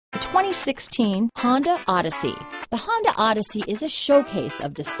2016 Honda Odyssey. The Honda Odyssey is a showcase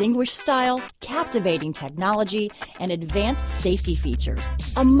of distinguished style, captivating technology, and advanced safety features.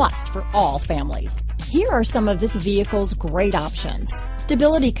 A must for all families. Here are some of this vehicle's great options: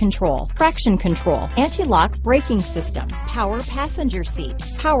 stability control, traction control, anti-lock braking system, power passenger seat,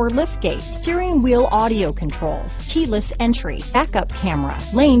 power liftgate, steering wheel audio controls, keyless entry, backup camera,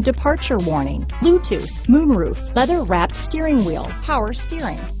 lane departure warning, Bluetooth, moonroof, leather-wrapped steering wheel, power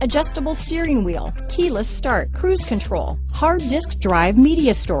steering, adjustable steering wheel, keyless start, cruise control, hard disk drive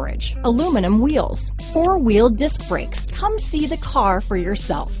media storage, aluminum wheels, four-wheel disc brakes. Come see the car for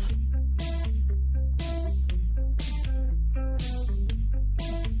yourself.